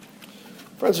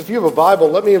Friends, if you have a Bible,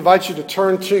 let me invite you to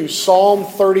turn to Psalm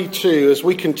 32 as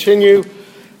we continue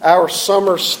our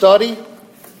summer study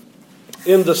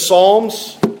in the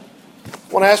Psalms. I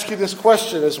want to ask you this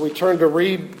question as we turn to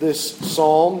read this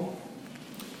psalm.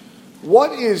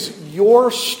 What is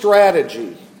your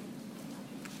strategy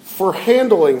for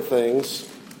handling things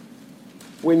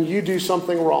when you do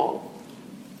something wrong?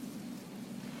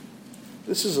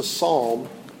 This is a psalm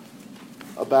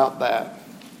about that.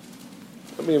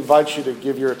 Let me invite you to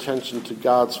give your attention to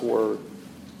God's Word.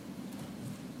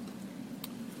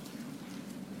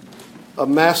 A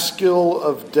Maskil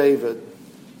of David.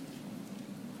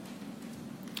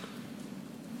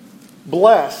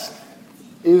 Blessed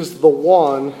is the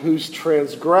one whose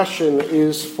transgression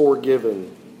is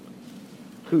forgiven,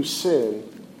 whose sin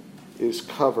is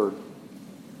covered.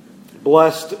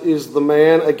 Blessed is the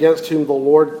man against whom the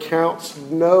Lord counts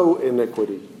no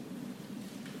iniquity,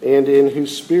 and in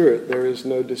whose spirit there is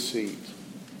no deceit.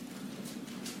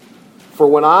 For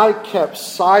when I kept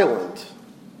silent,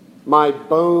 my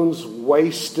bones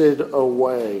wasted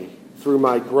away through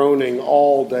my groaning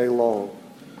all day long.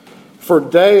 For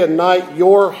day and night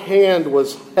your hand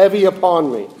was heavy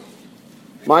upon me.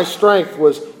 My strength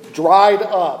was dried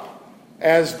up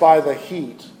as by the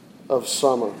heat of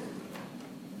summer.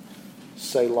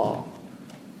 Selah.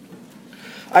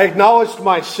 I acknowledged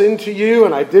my sin to you,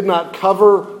 and I did not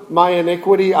cover my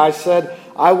iniquity. I said,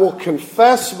 I will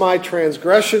confess my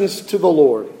transgressions to the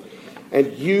Lord,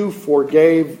 and you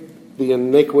forgave the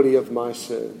iniquity of my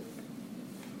sin.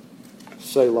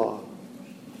 Selah.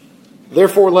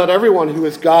 Therefore, let everyone who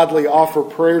is godly offer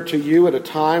prayer to you at a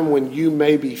time when you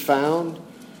may be found.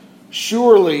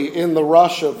 Surely in the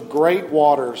rush of great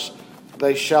waters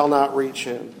they shall not reach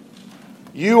him.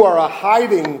 You are a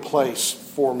hiding place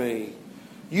for me.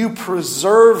 You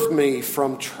preserve me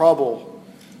from trouble.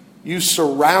 You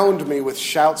surround me with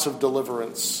shouts of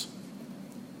deliverance.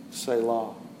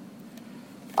 Selah.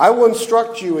 I will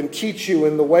instruct you and teach you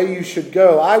in the way you should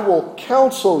go. I will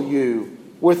counsel you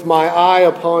with my eye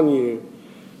upon you.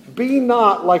 Be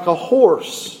not like a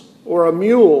horse or a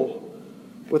mule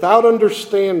without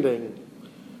understanding,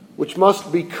 which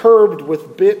must be curbed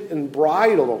with bit and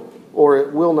bridle, or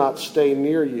it will not stay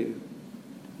near you.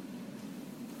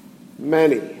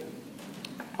 Many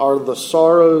are the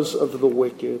sorrows of the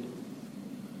wicked,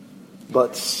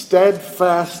 but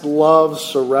steadfast love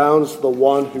surrounds the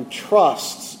one who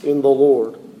trusts in the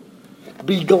Lord.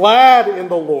 Be glad in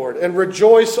the Lord and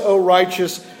rejoice, O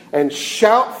righteous, and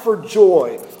shout for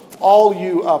joy, all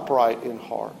you upright in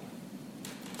heart.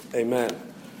 Amen.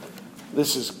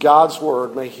 This is God's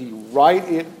word. May he write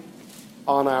it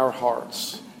on our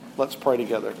hearts. Let's pray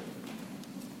together.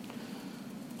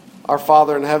 Our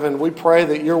Father in heaven, we pray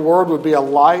that your word would be a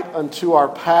light unto our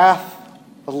path,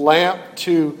 a lamp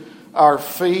to our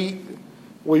feet.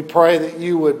 We pray that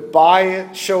you would by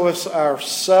it show us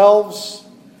ourselves,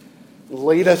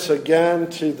 lead us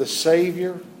again to the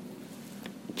Savior,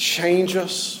 change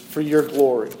us for your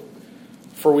glory.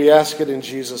 For we ask it in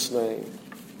Jesus' name.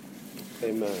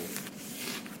 Amen.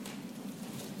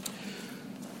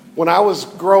 When I was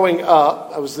growing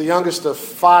up, I was the youngest of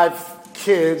 5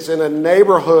 kids in a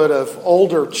neighborhood of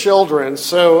older children.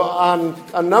 So on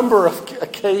a number of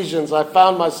occasions, I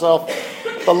found myself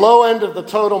at the low end of the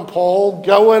totem pole,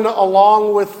 going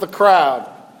along with the crowd,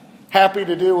 happy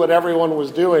to do what everyone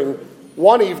was doing.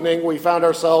 One evening, we found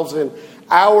ourselves in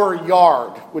our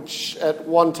yard, which at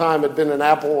one time had been an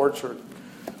apple orchard,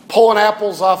 pulling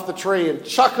apples off the tree and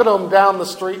chucking them down the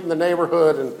street in the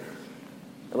neighborhood. And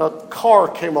a car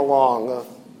came along, a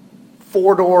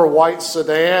 4-door white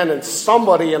sedan, and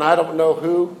somebody, and I don't know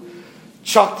who,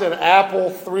 chucked an apple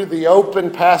through the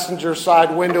open passenger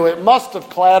side window. It must have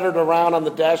clattered around on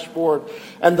the dashboard,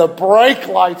 and the brake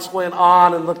lights went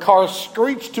on, and the car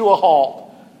screeched to a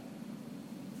halt.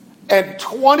 And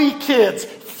 20 kids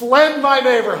fled my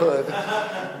neighborhood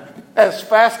as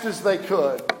fast as they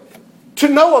could. To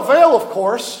no avail, of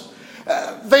course.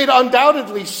 They'd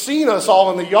undoubtedly seen us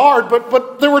all in the yard,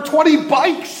 but there were 20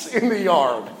 bikes in the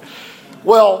yard.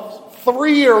 Well,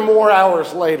 3 or more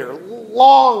hours later,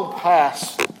 long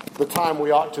past the time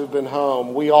we ought to have been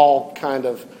home, we all kind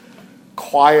of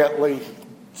quietly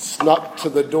snuck to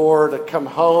the door to come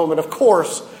home. And of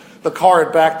course, the car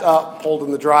had backed up, pulled in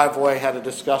the driveway, had a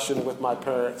discussion with my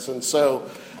parents. And so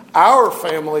our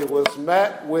family was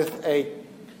met with a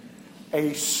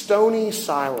stony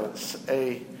silence,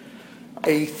 a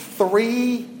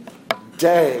 3-day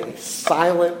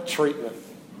silent treatment.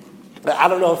 I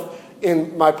don't know if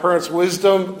in my parents'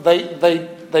 wisdom, they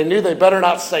knew they better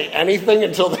not say anything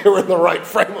until they were in the right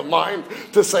frame of mind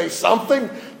to say something.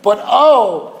 But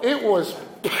it was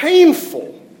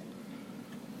painful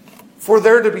for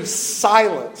there to be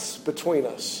silence between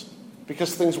us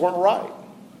because things weren't right.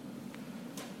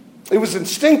 It was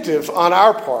instinctive on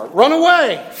our part. Run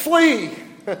away, flee,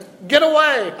 get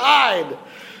away, hide.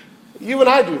 You and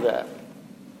I do that.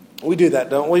 We do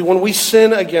that, don't we? When we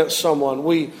sin against someone,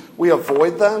 we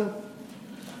avoid them.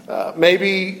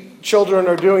 Maybe children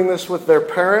are doing this with their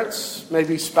parents,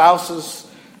 maybe spouses.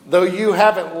 Though you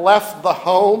haven't left the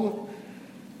home,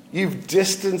 you've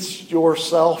distanced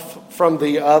yourself from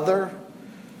the other.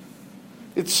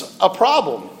 It's a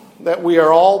problem that we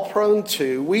are all prone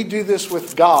to. We do this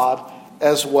with God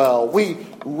as well. We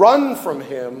run from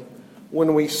Him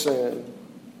when we sin.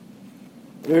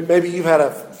 Maybe you've had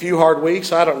a few hard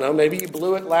weeks. I don't know. Maybe you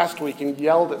blew it last week and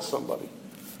yelled at somebody.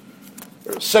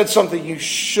 Or said something you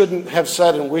shouldn't have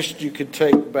said and wished you could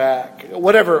take back.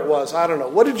 Whatever it was, I don't know.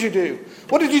 What did you do?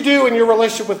 What did you do in your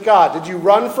relationship with God? Did you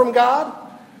run from God?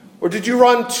 Or did you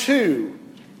run to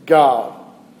God?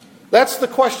 That's the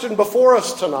question before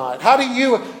us tonight. How do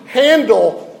you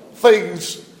handle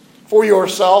things for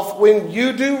yourself when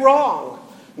you do wrong?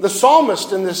 The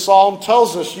psalmist in this psalm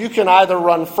tells us you can either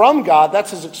run from God,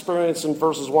 that's his experience in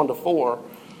verses 1 to 4,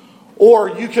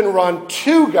 or you can run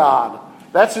to God.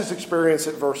 That's his experience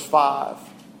at verse 5.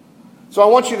 So I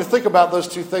want you to think about those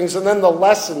two things and then the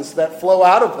lessons that flow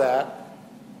out of that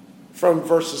from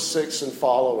verses 6 and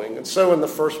following. And so in the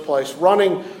first place,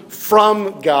 running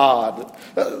from God.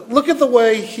 Look at the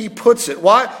way he puts it.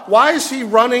 Why is he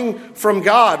running from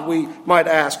God, we might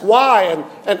ask? Why?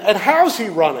 And how's he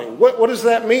running? What does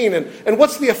that mean? And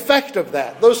what's the effect of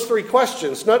that? Those three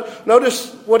questions.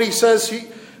 Notice what he says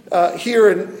here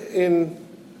in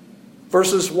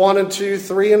verses 1 and 2,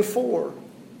 3 and 4.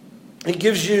 He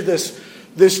gives you this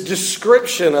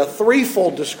description, a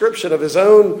threefold description of his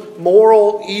own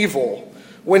moral evil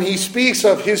when he speaks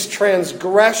of his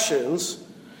transgressions,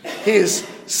 his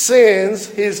sins,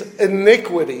 his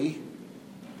iniquity.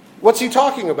 What's he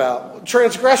talking about?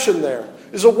 Transgression there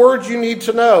is a word you need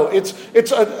to know. It's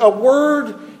a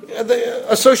word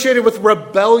associated with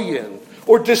rebellion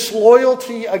or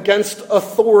disloyalty against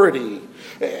authority.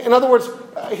 In other words,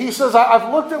 he says,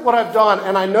 I've looked at what I've done,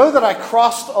 and I know that I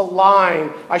crossed a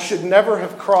line I should never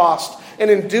have crossed. And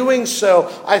in doing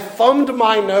so, I thumbed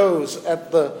my nose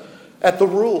at the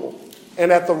rule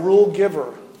and at the rule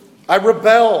giver. I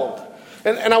rebelled.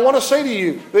 And I want to say to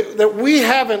you that we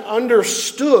haven't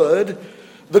understood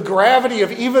the gravity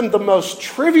of even the most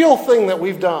trivial thing that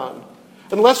we've done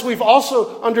unless we've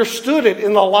also understood it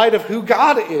in the light of who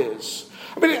God is.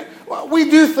 I mean, we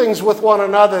do things with one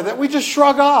another that we just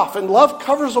shrug off, and love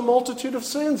covers a multitude of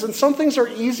sins, and some things are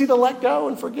easy to let go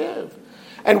and forgive.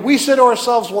 And we say to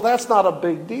ourselves, well, that's not a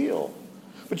big deal.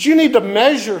 But you need to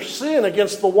measure sin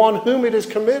against the one whom it is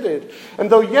committed. And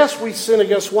though, yes, we sin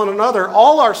against one another,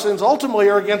 all our sins ultimately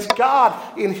are against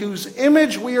God, in whose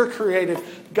image we are created,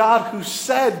 God who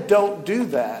said, don't do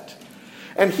that.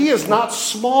 And he is not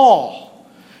small.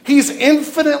 He's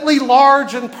infinitely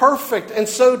large and perfect, and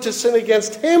so to sin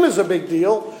against him is a big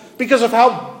deal because of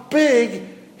how big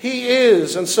he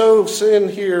is. And so sin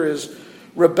here is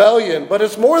rebellion, but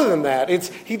it's more than that.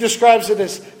 He describes it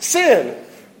as sin.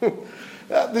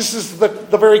 This is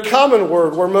the very common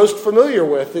word we're most familiar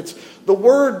with. It's the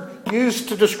word used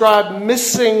to describe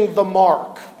missing the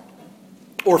mark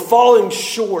or falling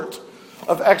short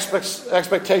of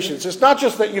expectations. It's not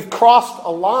just that you've crossed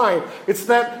a line. It's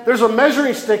that there's a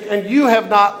measuring stick and you have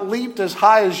not leaped as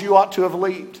high as you ought to have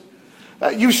leaped.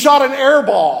 You shot an air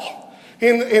ball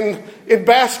in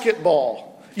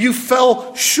basketball. You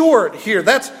fell short here.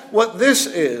 That's what this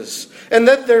is. And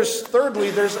then thirdly,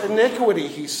 there's iniquity,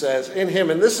 he says, in him.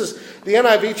 And this is, the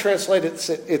NIV translated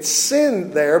it's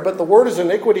sin there, but the word is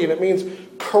iniquity and it means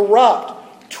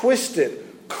corrupt, twisted,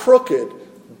 crooked,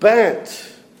 bent.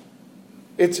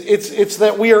 It's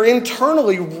that we are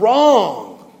internally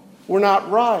wrong. We're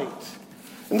not right.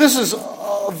 And this is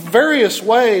various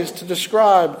ways to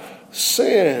describe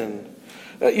sin.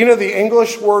 The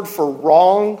English word for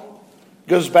wrong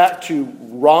goes back to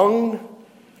wrung,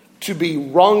 to be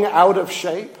wrung out of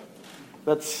shape.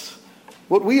 That's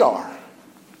what we are,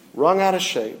 wrung out of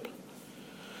shape.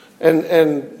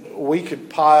 And we could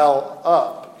pile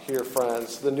up here,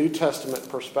 friends, the New Testament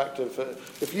perspective.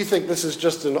 If you think this is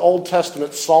just an Old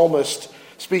Testament psalmist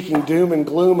speaking doom and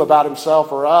gloom about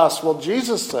himself or us, well,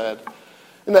 Jesus said,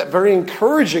 in that very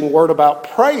encouraging word about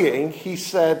praying, he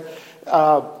said,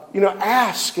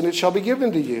 ask and it shall be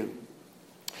given to you.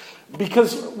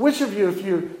 Because which of you,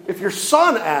 if your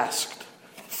son asked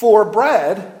for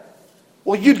bread,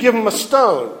 well, you'd give him a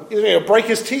stone, break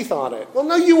his teeth on it. Well,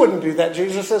 no, you wouldn't do that,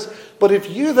 Jesus says. But if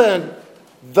you then,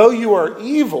 though you are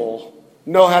evil,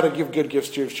 know how to give good gifts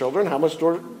to your children, how much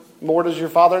more does your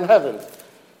Father in heaven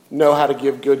know how to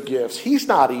give good gifts. He's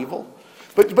not evil.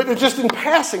 But just in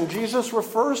passing, Jesus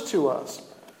refers to us.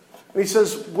 And he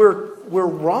says, we're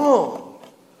wrong.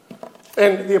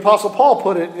 And the Apostle Paul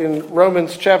put it in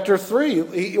Romans chapter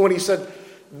 3 when he said,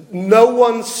 no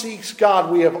one seeks God.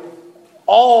 We have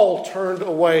all turned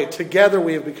away. Together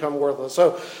we have become worthless.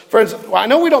 So, friends, I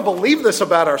know we don't believe this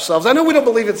about ourselves. I know we don't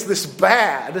believe it's this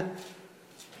bad.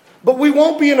 But we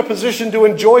won't be in a position to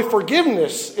enjoy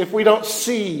forgiveness if we don't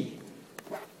see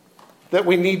that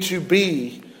we need to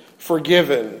be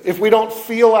forgiven. If we don't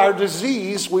feel our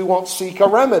disease, we won't seek a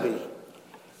remedy.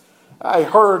 I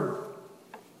heard,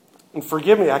 and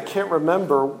forgive me, I can't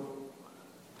remember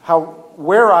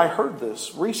where I heard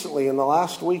this recently in the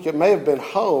last week. It may have been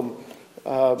home.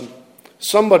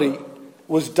 Somebody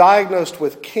was diagnosed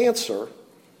with cancer,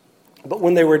 but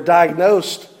when they were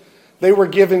diagnosed, they were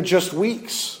given just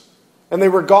weeks. And they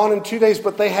were gone in 2 days,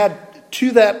 but they had,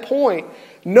 to that point,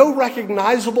 no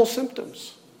recognizable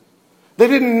symptoms. They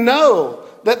didn't know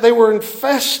that they were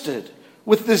infested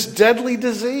with this deadly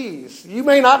disease. You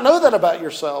may not know that about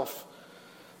yourself.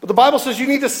 But the Bible says you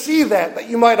need to see that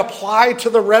you might apply to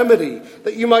the remedy,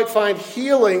 that you might find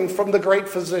healing from the great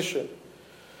physician.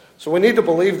 So we need to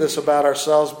believe this about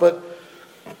ourselves, but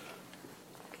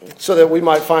so that we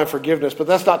might find forgiveness. But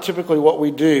that's not typically what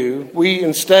we do. We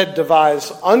instead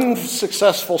devise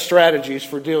unsuccessful strategies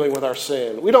for dealing with our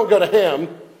sin. We don't go to Him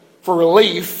for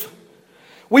relief.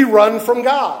 We run from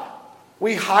God.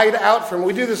 We hide out from Him.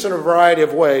 We do this in a variety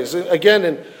of ways.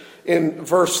 Again, in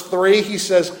verse 3, he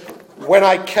says, when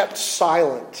I kept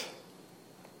silent.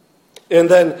 And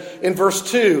then in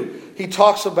verse 2, he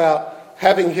talks about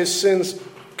having his sins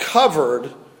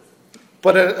covered,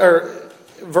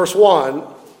 verse 1,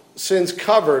 sins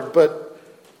covered, but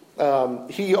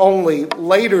he only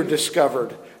later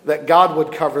discovered that God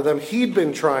would cover them. He'd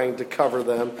been trying to cover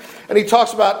them. And he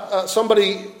talks about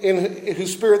somebody in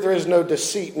whose spirit there is no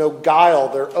deceit, no guile,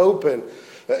 they're open.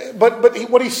 But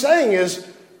what he's saying is,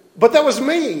 but that was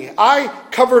me. I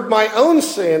covered my own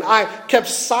sin. I kept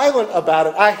silent about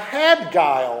it. I had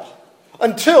guile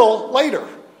until later.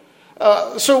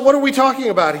 So what are we talking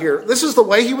about here? This is the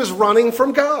way he was running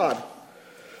from God.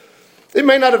 It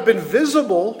may not have been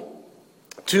visible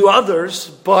to others,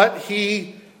 but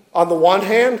he, on the one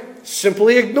hand,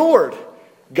 simply ignored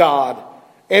God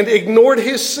and ignored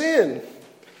his sin.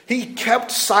 He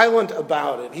kept silent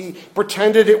about it. He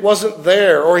pretended it wasn't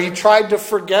there, or he tried to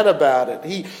forget about it.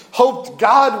 He hoped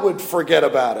God would forget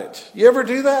about it. You ever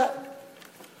do that?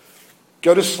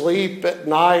 Go to sleep at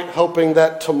night hoping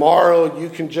that tomorrow you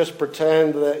can just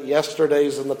pretend that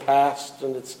yesterday's in the past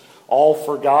and it's all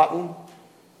forgotten.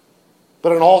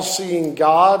 But an all-seeing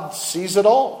God sees it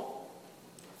all.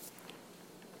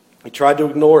 He tried to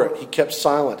ignore it. He kept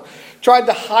silent. Tried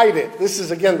to hide it. This is,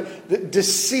 again,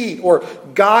 deceit or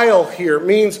guile here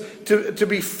means to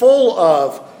be full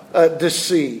of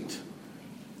deceit.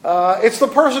 It's the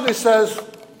person who says,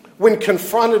 when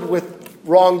confronted with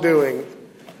wrongdoing,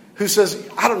 who says,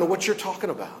 I don't know what you're talking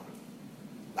about.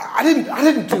 I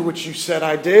didn't do what you said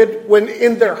I did. When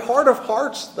in their heart of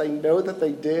hearts, they know that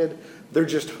they did. They're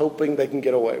just hoping they can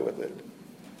get away with it.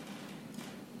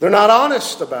 They're not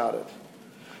honest about it.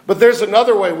 But there's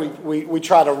another way we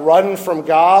try to run from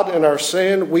God in our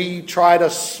sin. We try to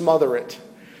smother it.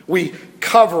 We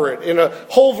cover it in a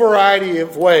whole variety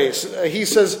of ways. He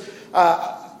says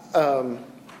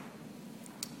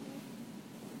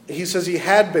he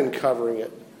had been covering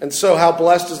it. And so how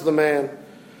blessed is the man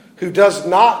who does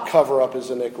not cover up his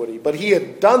iniquity. But he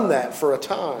had done that for a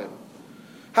time.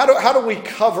 How do we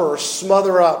cover or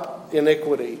smother up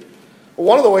iniquity? Well,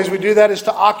 one of the ways we do that is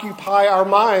to occupy our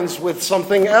minds with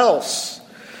something else.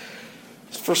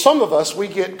 For some of us, we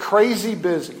get crazy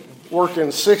busy,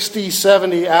 working 60,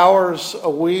 70 hours a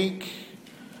week.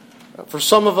 For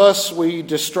some of us, we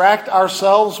distract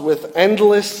ourselves with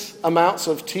endless amounts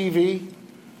of TV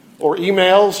or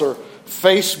emails or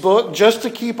Facebook just to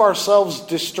keep ourselves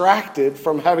distracted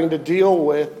from having to deal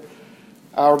with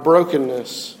our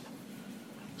brokenness.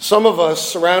 Some of us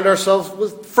surround ourselves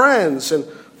with friends and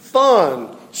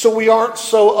fun so we aren't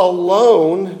so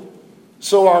alone,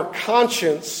 so our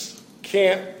conscience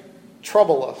can't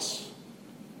trouble us.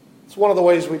 It's one of the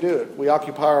ways we do it. We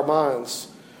occupy our minds.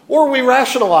 Or we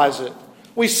rationalize it.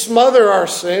 We smother our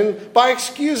sin by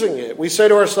excusing it. We say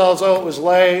to ourselves, oh, it was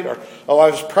late, or oh, I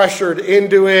was pressured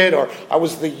into it, or I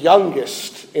was the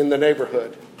youngest in the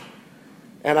neighborhood,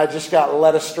 and I just got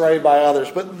led astray by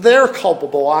others. But they're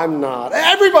culpable, I'm not.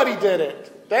 Everybody did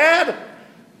it. Dad,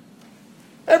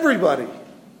 everybody.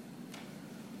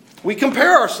 We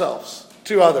compare ourselves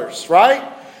to others, right?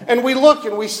 And we look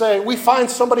and we say, we find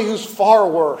somebody who's far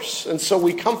worse. And so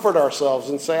we comfort ourselves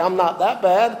and say, I'm not that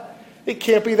bad. It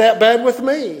can't be that bad with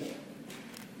me.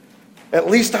 At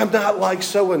least I'm not like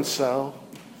so-and-so.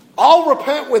 I'll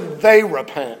repent when they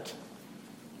repent,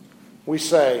 we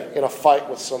say in a fight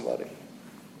with somebody.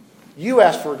 You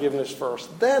ask for forgiveness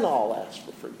first, then I'll ask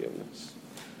for forgiveness.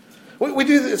 We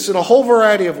do this in a whole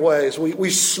variety of ways. We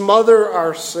smother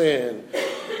our sin,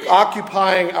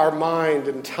 occupying our mind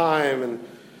and time and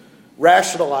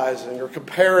rationalizing or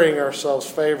comparing ourselves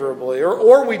favorably.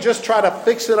 Or we just try to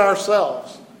fix it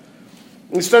ourselves.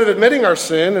 Instead of admitting our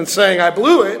sin and saying, I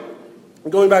blew it,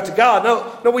 and going back to God,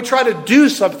 no, we try to do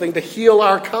something to heal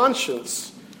our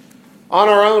conscience on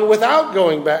our own without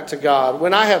going back to God.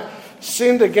 When I have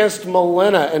sinned against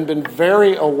Melina and been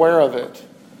very aware of it,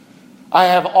 I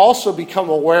have also become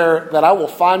aware that I will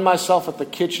find myself at the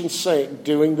kitchen sink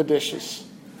doing the dishes.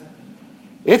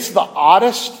 It's the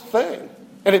oddest thing.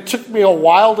 And it took me a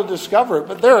while to discover it.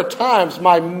 But there are times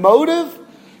my motive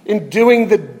in doing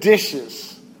the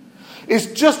dishes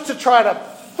is just to try to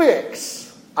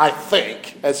fix, I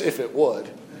think, as if it would.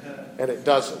 And it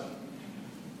doesn't.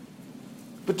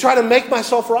 But try to make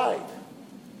myself right.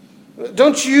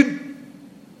 Don't you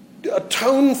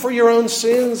atone for your own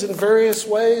sins in various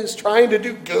ways, trying to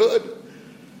do good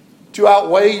to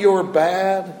outweigh your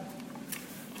bad,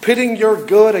 pitting your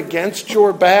good against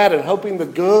your bad and hoping the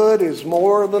good is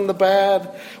more than the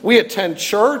bad? We attend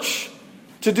church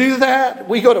to do that.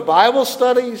 We go to Bible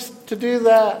studies to do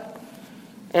that.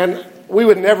 And we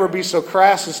would never be so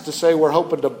crass as to say we're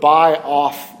hoping to buy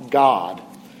off God.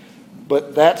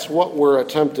 But that's what we're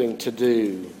attempting to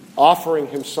do, offering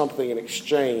him something in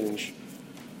exchange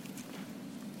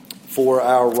for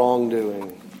our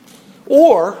wrongdoing.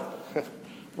 Or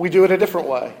we do it a different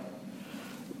way.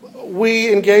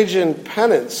 We engage in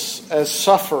penance as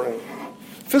suffering.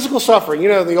 Physical suffering. You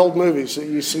know, in the old movies,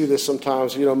 you see this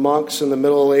sometimes. You know, monks in the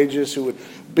Middle Ages who would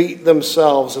beat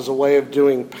themselves as a way of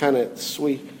doing penance.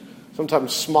 We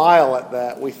sometimes smile at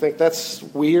that. We think that's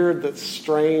weird, that's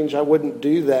strange, I wouldn't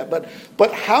do that.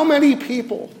 But how many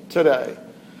people today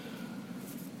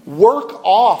work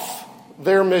off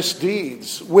their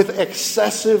misdeeds with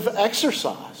excessive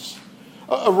exercise?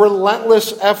 A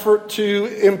relentless effort to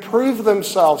improve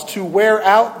themselves, to wear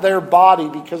out their body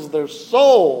because their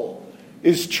soul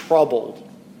is troubled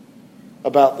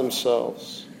about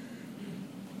themselves.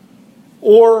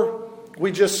 Or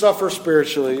we just suffer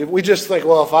spiritually. We just think,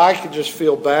 well, if I could just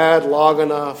feel bad long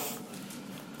enough,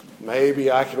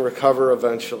 maybe I can recover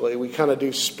eventually. We kind of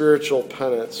do spiritual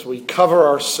penance. We cover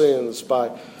our sins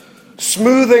by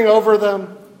smoothing over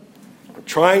them,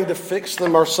 trying to fix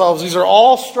them ourselves. These are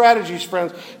all strategies,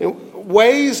 friends, in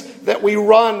ways that we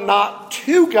run not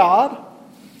to God,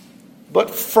 but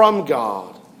from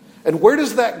God. And where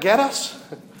does that get us?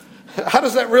 How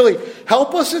does that really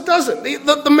help us? It doesn't.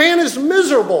 The man is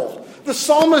miserable. The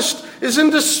psalmist is in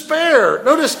despair.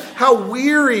 Notice how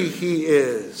weary he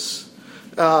is.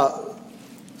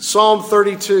 Psalm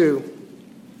 32.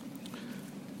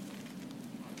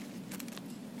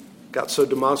 Got so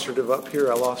demonstrative up here,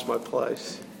 I lost my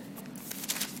place.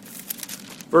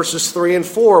 Verses 3 and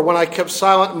 4. When I kept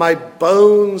silent, my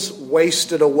bones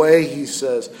wasted away, he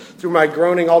says, through my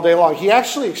groaning all day long. He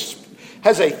actually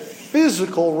has a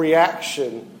physical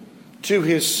reaction to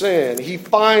his sin. He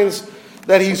finds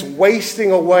that he's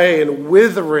wasting away and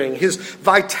withering. His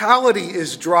vitality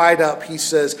is dried up, he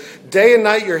says. Day and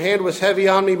night your hand was heavy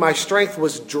on me. My strength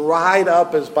was dried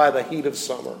up as by the heat of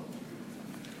summer.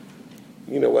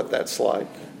 You know what that's like.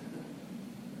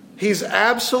 He's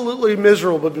absolutely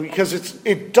miserable because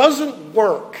it doesn't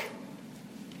work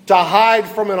to hide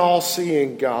from an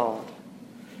all-seeing God.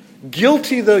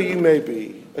 Guilty though you may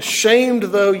be, ashamed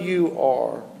though you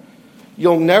are,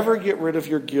 you'll never get rid of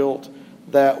your guilt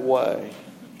that way.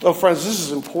 Oh, friends, this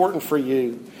is important for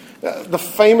you. The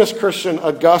famous Christian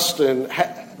Augustine,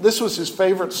 this was his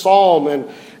favorite psalm,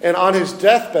 and on his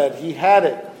deathbed he had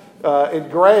it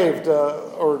engraved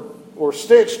or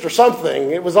stitched or something.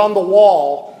 It was on the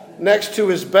wall next to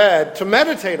his bed to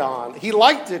meditate on. He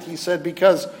liked it, he said,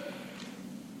 because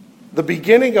the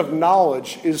beginning of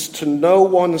knowledge is to know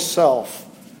oneself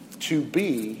to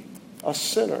be a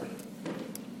sinner.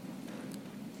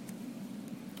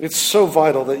 It's so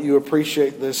vital that you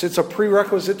appreciate this. It's a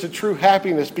prerequisite to true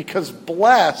happiness because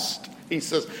blessed, he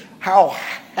says, how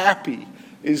happy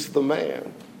is the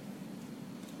man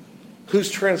whose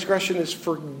transgression is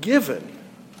forgiven.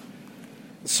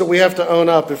 So we have to own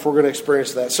up if we're going to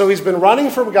experience that. So he's been running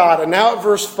from God, and now at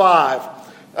verse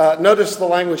 5, notice the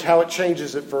language, how it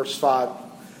changes at verse 5.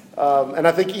 And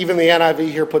I think even the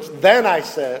NIV here puts, then I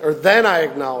said, or then I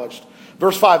acknowledged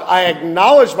Verse 5, I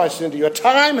acknowledge my sin to you. A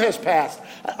time has passed.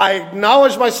 I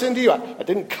acknowledge my sin to you. I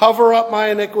didn't cover up my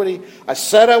iniquity. I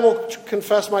said I will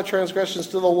confess my transgressions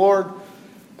to the Lord.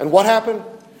 And what happened?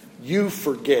 You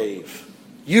forgave.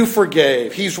 You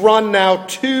forgave. He's run now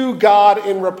to God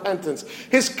in repentance.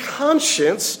 His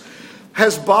conscience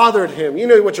has bothered him. You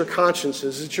know what your conscience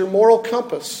is. It's your moral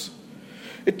compass.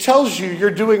 It tells you you're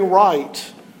doing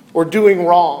right or doing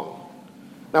wrong.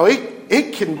 Now,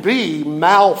 it can be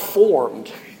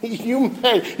malformed.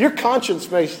 Your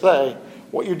conscience may say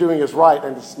what you're doing is right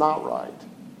and it's not right.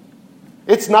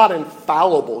 It's not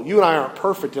infallible. You and I aren't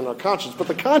perfect in our conscience, but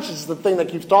the conscience is the thing that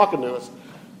keeps talking to us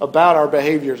about our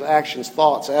behaviors, actions,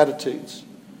 thoughts, attitudes.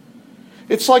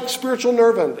 It's like spiritual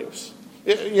nerve endings.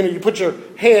 You put your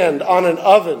hand on an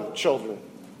oven, children,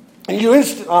 and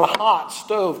on a hot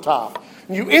stove top,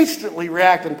 and you instantly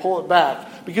react and pull it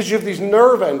back because you have these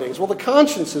nerve endings. Well, the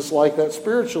conscience is like that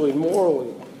spiritually,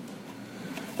 morally.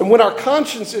 And when our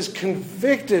conscience is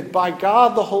convicted by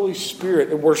God the Holy Spirit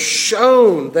and we're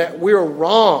shown that we're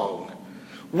wrong,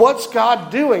 what's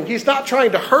God doing? He's not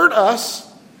trying to hurt us.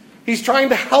 He's trying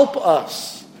to help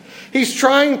us. He's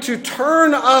trying to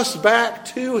turn us back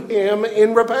to Him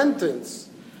in repentance.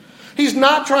 He's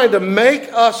not trying to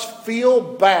make us feel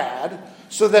bad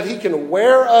so that He can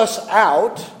wear us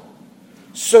out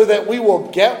so that we will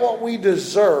get what we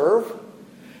deserve.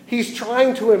 He's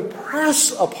trying to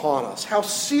impress upon us how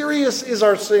serious is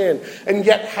our sin and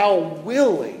yet how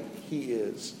willing He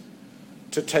is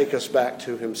to take us back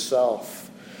to Himself.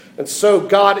 And so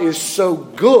God is so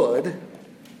good,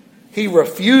 He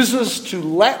refuses to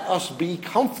let us be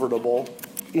comfortable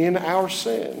in our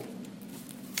sin.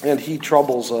 And He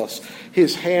troubles us.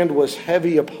 His hand was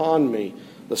heavy upon me,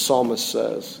 the psalmist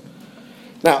says.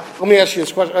 Now, let me ask you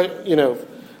this question.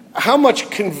 How much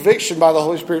conviction by the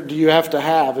Holy Spirit do you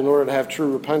have in order to have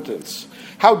true repentance?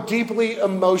 How deeply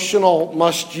emotional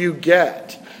must you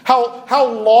get? How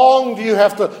long do you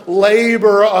have to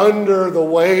labor under the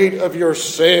weight of your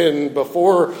sin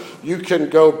before you can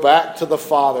go back to the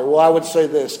Father? Well, I would say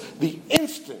this. The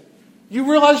instant you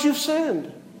realize you've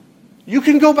sinned, you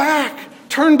can go back,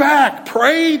 turn back,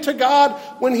 pray to God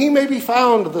when He may be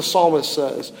found, the psalmist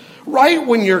says. Right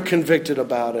when you're convicted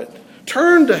about it,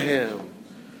 turn to Him.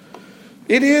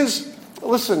 It is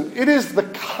the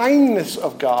kindness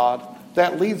of God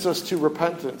that leads us to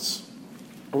repentance.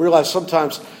 I realize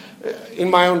sometimes in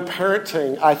my own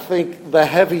parenting, I think the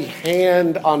heavy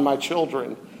hand on my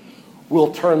children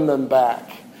will turn them back.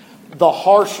 The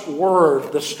harsh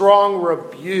word, the strong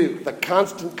rebuke, the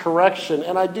constant correction.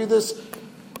 And I do this,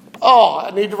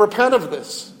 I need to repent of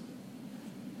this.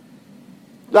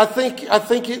 I think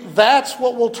that's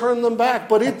what will turn them back.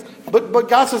 But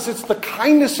God says it's the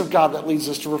kindness of God that leads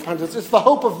us to repentance. It's the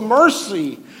hope of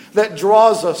mercy that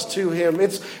draws us to Him.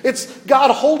 It's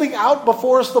God holding out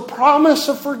before us the promise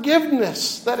of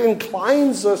forgiveness that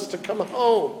inclines us to come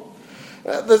home.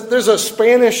 There's a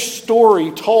Spanish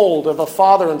story told of a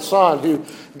father and son who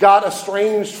got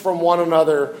estranged from one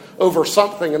another over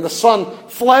something. And the son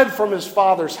fled from his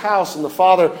father's house, and the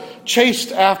father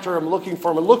chased after him, looking for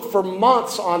him, and looked for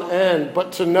months on end,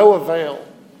 but to no avail.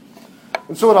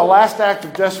 And so in a last act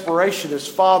of desperation, his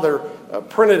father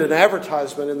printed an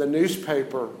advertisement in the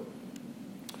newspaper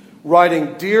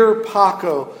writing, "Dear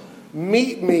Paco,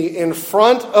 meet me in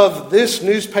front of this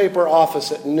newspaper office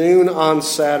at noon on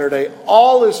Saturday.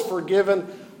 All is forgiven.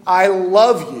 I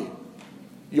love you,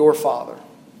 your father."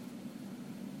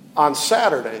 On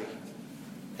Saturday,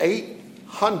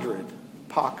 800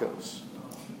 Pacos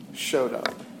showed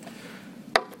up.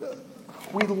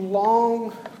 We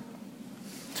long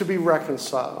to be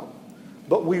reconciled,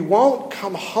 but we won't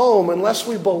come home unless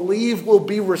we believe we'll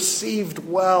be received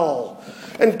well.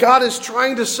 And God is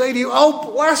trying to say to you,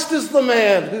 oh, blessed is the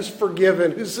man who's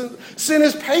forgiven, whose sin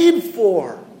is paid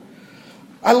for.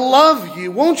 I love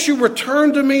you. Won't you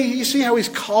return to me? You see how He's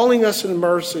calling us in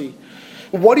mercy.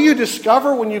 What do you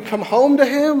discover when you come home to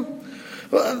Him?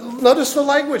 Notice the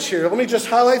language here. Let me just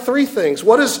highlight three things.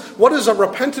 What does a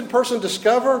repentant person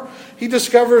discover? He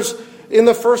discovers, in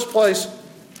the first place,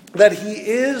 that he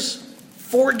is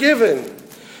forgiven.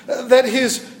 That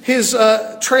his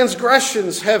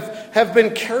transgressions have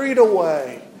been carried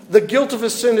away. The guilt of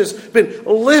his sin has been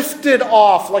lifted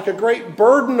off like a great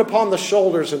burden upon the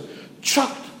shoulders and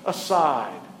chucked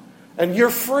aside. And you're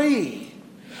free.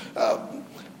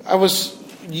 I was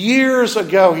years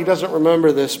ago, he doesn't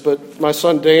remember this, but my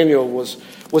son Daniel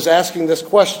was asking this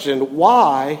question: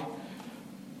 why,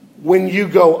 when you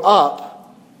go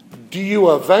up, do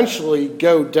you eventually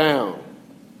go down?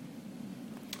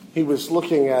 He was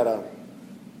looking at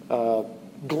a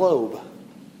globe.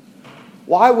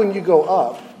 Why, when you go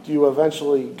up, do you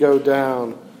eventually go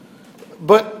down.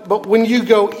 But when you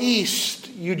go east,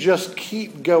 you just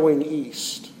keep going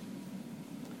east.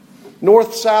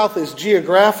 North-south is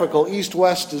geographical.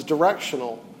 East-west is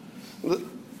directional.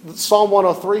 Psalm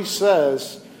 103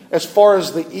 says, as far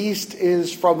as the east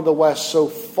is from the west, so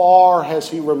far has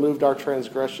he removed our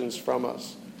transgressions from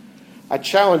us. I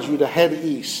challenge you to head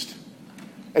east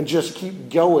and just keep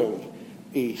going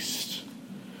east.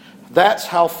 That's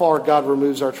how far God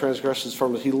removes our transgressions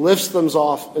from us. He lifts them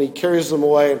off and he carries them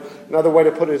away. Another way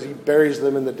to put it is he buries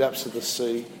them in the depths of the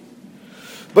sea.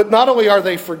 But not only are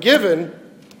they forgiven,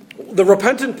 the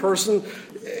repentant person,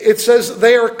 it says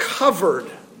they are covered.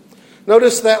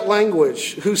 Notice that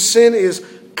language, whose sin is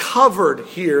covered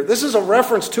here. This is a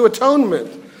reference to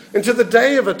atonement and to the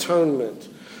Day of Atonement.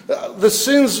 The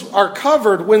sins are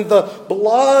covered when the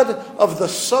blood of the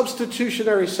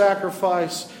substitutionary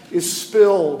sacrifice is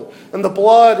spilled and the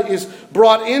blood is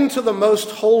brought into the most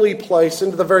holy place,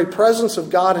 into the very presence of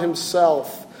God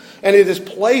himself, and it is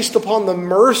placed upon the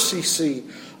mercy seat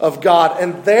of God.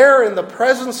 And there in the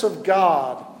presence of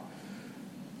God,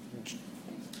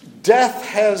 death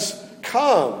has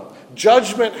come.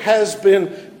 Judgment has been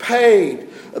paid.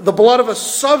 The blood of a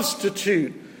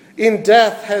substitute in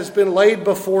death has been laid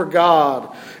before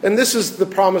God. And this is the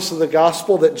promise of the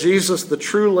gospel, that Jesus, the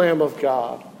true Lamb of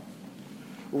God,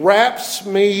 wraps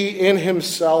me in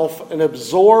himself and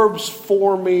absorbs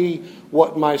for me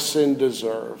what my sin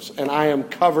deserves. And I am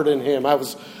covered in him. I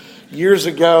was years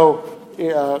ago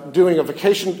doing a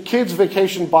kids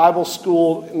vacation Bible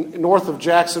school north of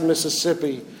Jackson,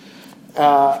 Mississippi,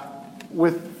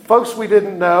 with folks we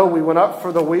didn't know. We went up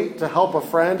for the week to help a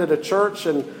friend at a church,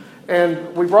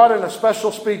 and we brought in a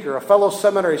special speaker, a fellow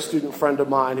seminary student friend of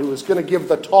mine who was going to give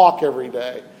the talk every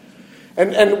day.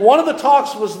 And one of the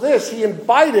talks was this. He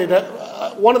invited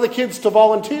one of the kids to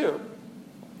volunteer.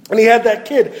 And he had that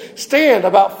kid stand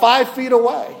about 5 feet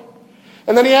away.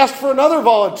 And then he asked for another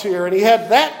volunteer, and he had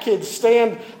that kid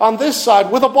stand on this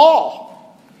side with a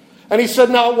ball. And he said,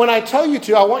 now, when I tell you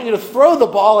to, I want you to throw the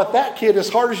ball at that kid as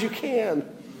hard as you can.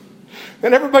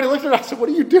 And everybody looked at him and said, what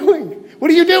are you doing? What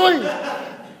are you doing?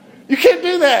 You can't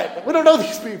do that. We don't know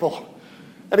these people.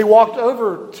 And he walked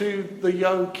over to the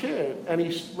young kid, and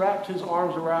he wrapped his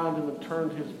arms around him and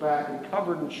turned his back and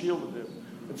covered and shielded him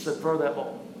and said, throw that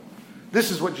ball.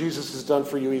 This is what Jesus has done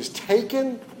for you. He's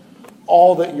taken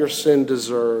all that your sin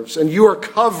deserves, and you are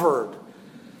covered.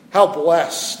 How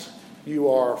blessed you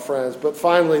are, friends. But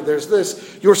finally, there's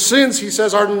this. Your sins, he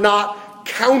says, are not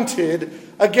counted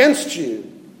against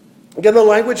you. Again, the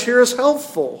language here is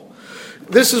helpful.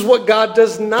 This is what God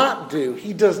does not do.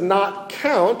 He does not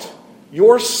count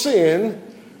your sin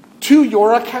to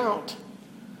your account.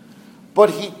 But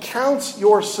he counts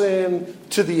your sin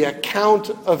to the account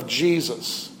of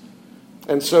Jesus.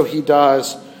 And so he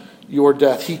dies your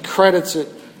death. He credits it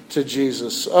to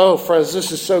Jesus. Oh, friends,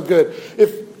 this is so good.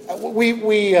 If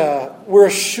we're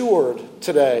assured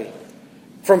today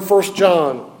from 1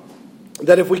 John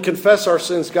that if we confess our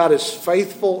sins, God is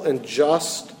faithful and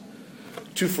just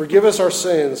to forgive us our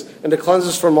sins and to cleanse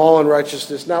us from all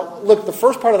unrighteousness. Now, look, the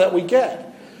first part of that we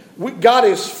get. God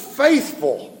is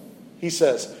faithful, he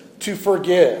says, to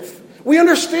forgive. We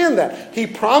understand that. He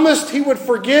promised he would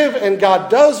forgive, and God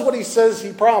does what he says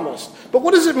he promised. But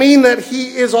what does it mean that he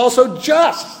is also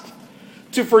just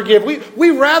to forgive?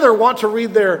 We rather want to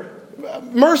read there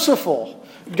merciful.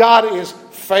 God is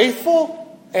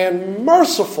faithful and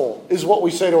merciful is what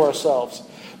we say to ourselves.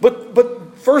 But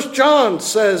 1 John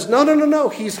says, no.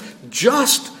 He's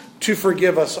just to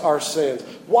forgive us our sins.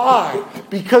 Why?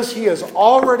 Because he has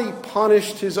already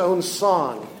punished his own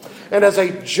son. And as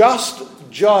a just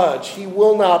judge, he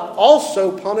will not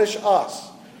also punish us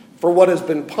for what has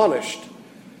been punished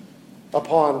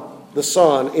upon the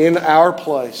Son in our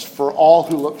place for all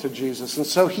who look to Jesus. And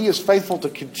so he is faithful to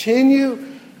continue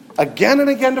again and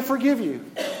again to forgive you.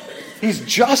 He's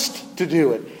just to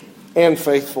do it and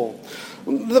faithful.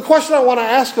 The question I want to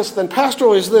ask us then,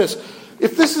 pastorally, is this.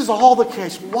 If this is all the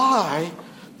case, why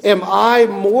am I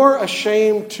more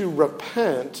ashamed to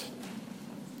repent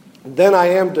than I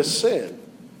am to sin?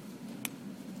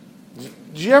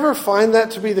 Do you ever find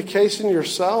that to be the case in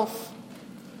yourself?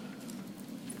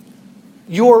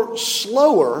 You're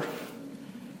slower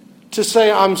to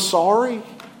say, I'm sorry,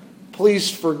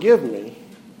 please forgive me,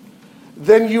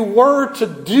 than you were to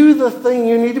do the thing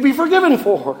you need to be forgiven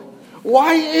for.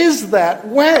 Why is that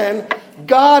when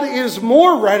God is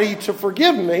more ready to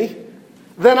forgive me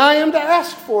than I am to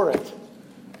ask for it?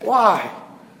 Why?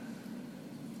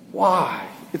 Why?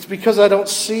 It's because I don't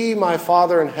see my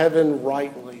Father in heaven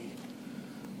rightly.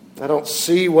 I don't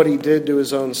see what he did to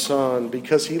his own son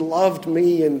because he loved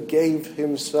me and gave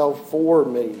himself for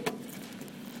me.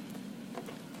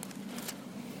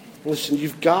 Listen,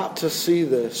 you've got to see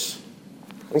this.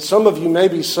 And some of you may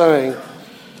be saying,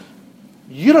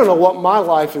 you don't know what my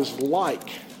life is like.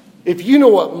 If you know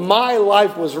what my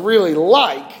life was really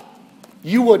like,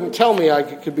 you wouldn't tell me I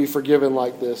could be forgiven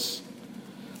like this.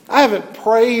 I haven't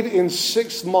prayed in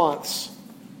 6 months,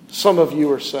 some of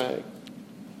you are saying.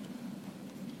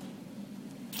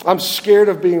 I'm scared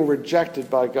of being rejected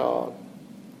by God.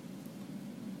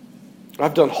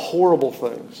 I've done horrible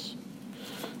things.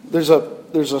 There's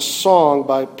a song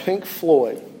by Pink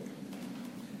Floyd.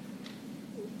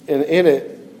 And in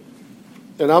it,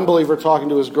 an unbeliever talking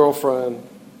to his girlfriend,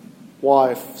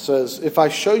 wife, says, "If I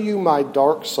show you my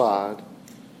dark side,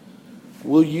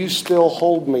 will you still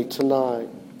hold me tonight?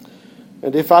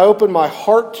 And if I open my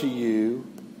heart to you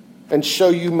and show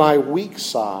you my weak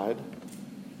side,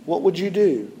 what would you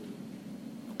do?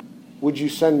 Would you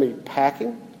send me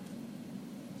packing?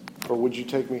 Or would you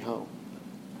take me home?"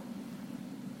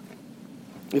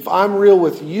 If I'm real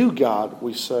with you, God,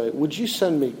 we say, would you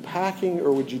send me packing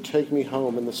or would you take me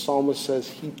home? And the psalmist says,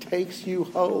 he takes you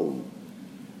home.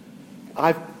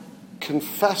 I've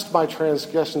confessed my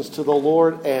transgressions to the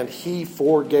Lord and he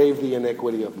forgave the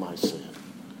iniquity of my sin.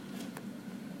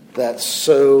 That's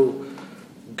so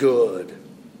good.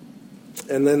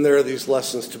 And then there are these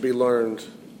lessons to be learned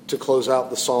to close out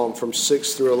the psalm from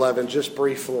 6 through 11, just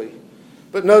briefly.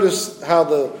 But notice how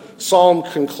the psalm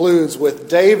concludes with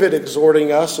David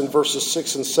exhorting us in verses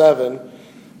 6 and 7.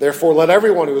 Therefore, let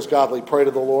everyone who is godly pray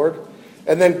to the Lord.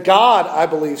 And then God, I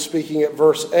believe, speaking at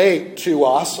verse 8 to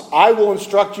us, I will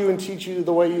instruct you and teach you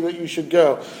the way that you should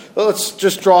go. Well, let's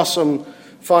just draw some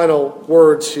final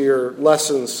words here,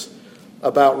 lessons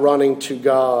about running to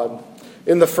God.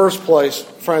 In the first place,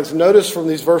 friends, notice from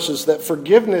these verses that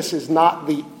forgiveness is not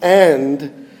the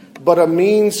end, but a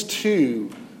means to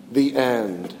the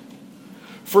end.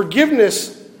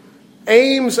 Forgiveness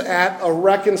aims at a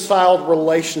reconciled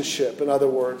relationship, in other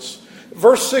words.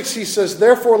 Verse 6, he says,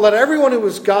 therefore, let everyone who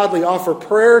is godly offer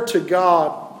prayer to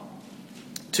God,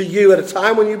 to you, at a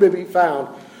time when you may be found.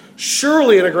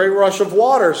 Surely in a great rush of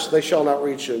waters they shall not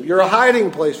reach you. You're a hiding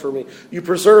place for me. You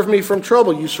preserve me from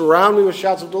trouble. You surround me with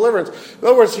shouts of deliverance. In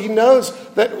other words, he knows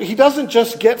that he doesn't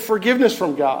just get forgiveness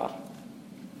from God.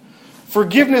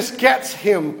 Forgiveness gets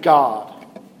him God.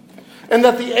 And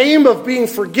that the aim of being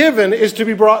forgiven is to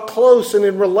be brought close and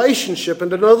in relationship and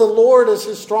to know the Lord as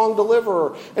his strong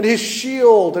deliverer and his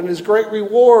shield and his great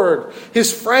reward,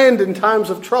 his friend in times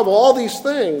of trouble, all these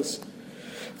things.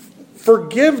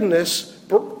 Forgiveness,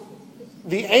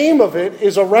 the aim of it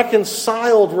is a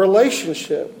reconciled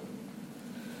relationship.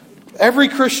 Every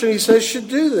Christian, he says, should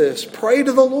do this. Pray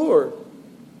to the Lord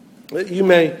that you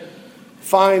may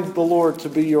find the Lord to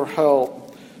be your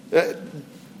help.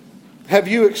 Have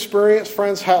you experienced,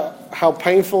 friends, how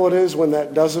painful it is when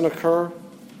that doesn't occur?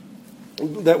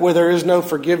 That where there is no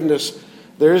forgiveness,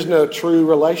 there is no true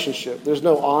relationship. There's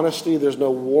no honesty, there's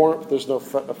no warmth, there's no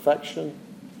affection.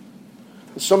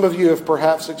 Some of you have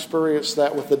perhaps experienced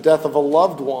that with the death of a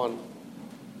loved one.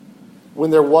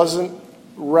 When there wasn't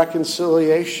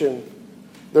reconciliation,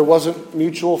 there wasn't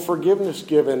mutual forgiveness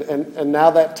given. And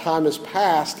now that time has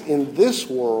passed in this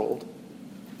world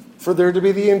for there to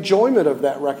be the enjoyment of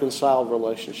that reconciled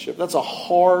relationship. That's a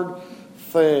hard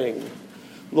thing.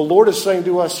 The Lord is saying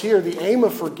to us here, the aim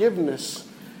of forgiveness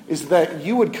is that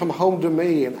you would come home to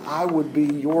me and I would be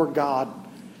your God,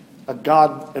 a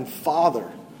God and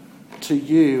Father to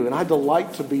you. And I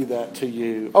delight to be that to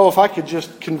you. Oh, if I could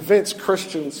just convince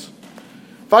Christians,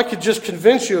 if I could just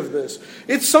convince you of this.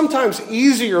 It's sometimes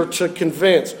easier to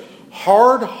convince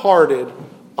hard-hearted,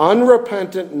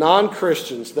 unrepentant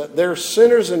non-Christians that they're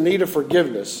sinners in need of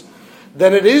forgiveness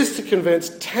than it is to convince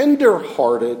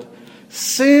tender-hearted,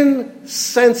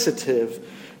 sin-sensitive,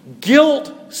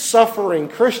 guilt-suffering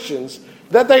Christians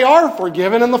that they are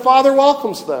forgiven and the Father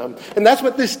welcomes them. And that's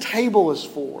what this table is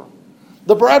for.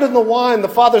 The bread and the wine, the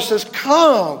Father says,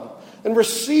 come and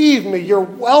receive me. You're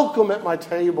welcome at my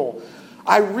table.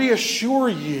 I reassure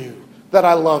you that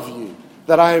I love you,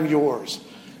 that I am yours.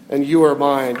 And you are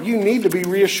mine. You need to be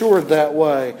reassured that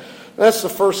way. That's the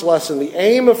first lesson. The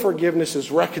aim of forgiveness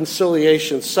is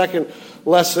reconciliation. Second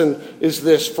lesson is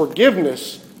this.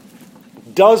 Forgiveness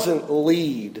doesn't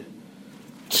lead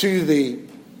to the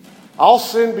I'll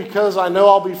sin because I know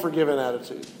I'll be forgiven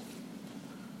attitude.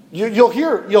 You'll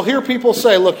hear people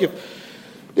say, look,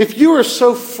 if you are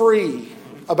so free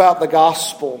about the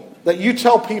gospel that you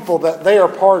tell people that they are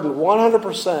pardoned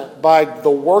 100% by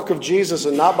the work of Jesus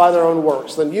and not by their own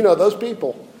works, then you know those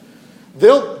people,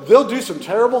 they'll do some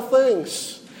terrible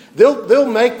things. They'll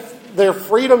make their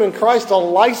freedom in Christ a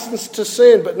license to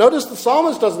sin. But notice the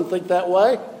psalmist doesn't think that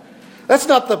way. That's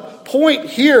not the point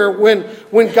here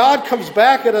when God comes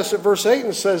back at us at verse 8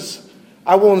 and says,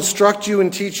 I will instruct you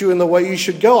and teach you in the way you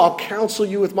should go. I'll counsel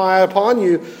you with my eye upon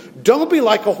you. Don't be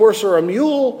like a horse or a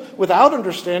mule without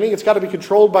understanding. It's got to be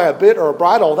controlled by a bit or a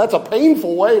bridle. That's a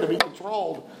painful way to be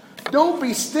controlled. Don't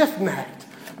be stiff-necked.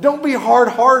 Don't be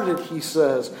hard-hearted, he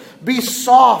says. Be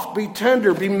soft, be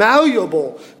tender, be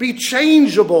malleable, be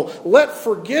changeable. Let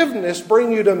forgiveness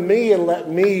bring you to me and let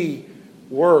me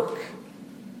work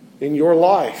in your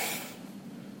life.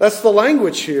 That's the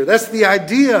language here. That's the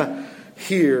idea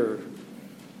here.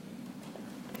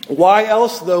 Why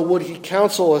else, though, would he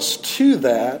counsel us to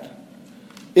that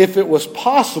if it was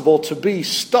possible to be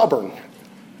stubborn?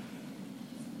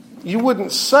 You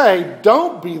wouldn't say,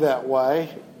 don't be that way,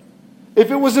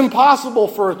 if it was impossible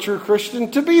for a true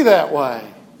Christian to be that way.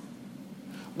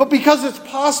 But because it's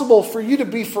possible for you to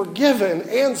be forgiven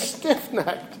and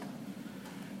stiff-necked,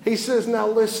 he says, now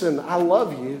listen, I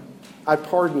love you. I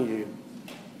pardon you.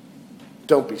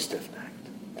 Don't be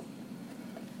stiff-necked.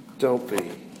 Don't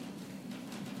be.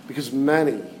 Because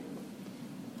many,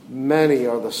 many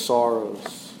are the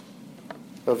sorrows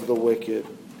of the wicked.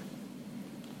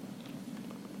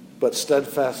 But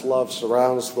steadfast love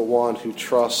surrounds the one who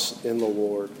trusts in the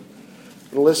Lord.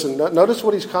 And listen, notice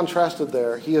what he's contrasted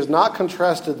there. He has not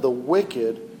contrasted the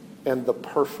wicked and the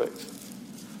perfect.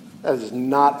 That is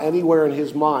not anywhere in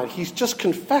his mind. He's just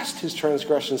confessed his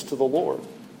transgressions to the Lord.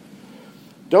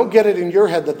 Don't get it in your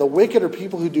head that the wicked are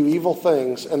people who do evil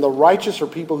things and the righteous are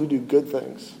people who do good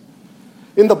things.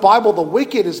 In the Bible, the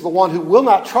wicked is the one who will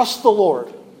not trust the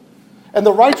Lord. And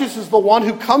the righteous is the one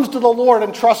who comes to the Lord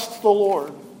and trusts the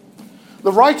Lord.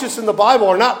 The righteous in the Bible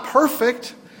are not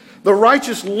perfect. The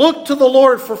righteous look to the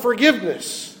Lord for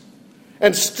forgiveness.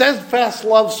 And steadfast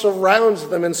love surrounds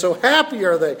them. And so happy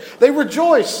are they. They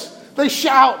rejoice. They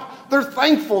shout. They're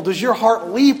thankful. Does your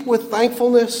heart leap with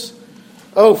thankfulness?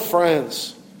 Oh,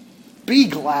 friends, be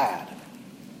glad.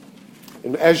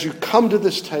 And as you come to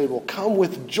this table, come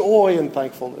with joy and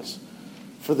thankfulness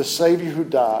for the Savior who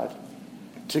died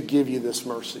to give you this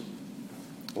mercy.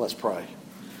 Let's pray.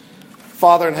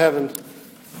 Father in heaven,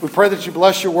 we pray that you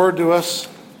bless your word to us.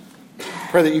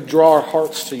 Pray that you draw our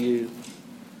hearts to you.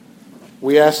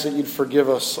 We ask that you'd forgive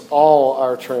us all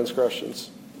our transgressions.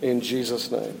 In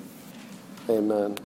Jesus' name, amen.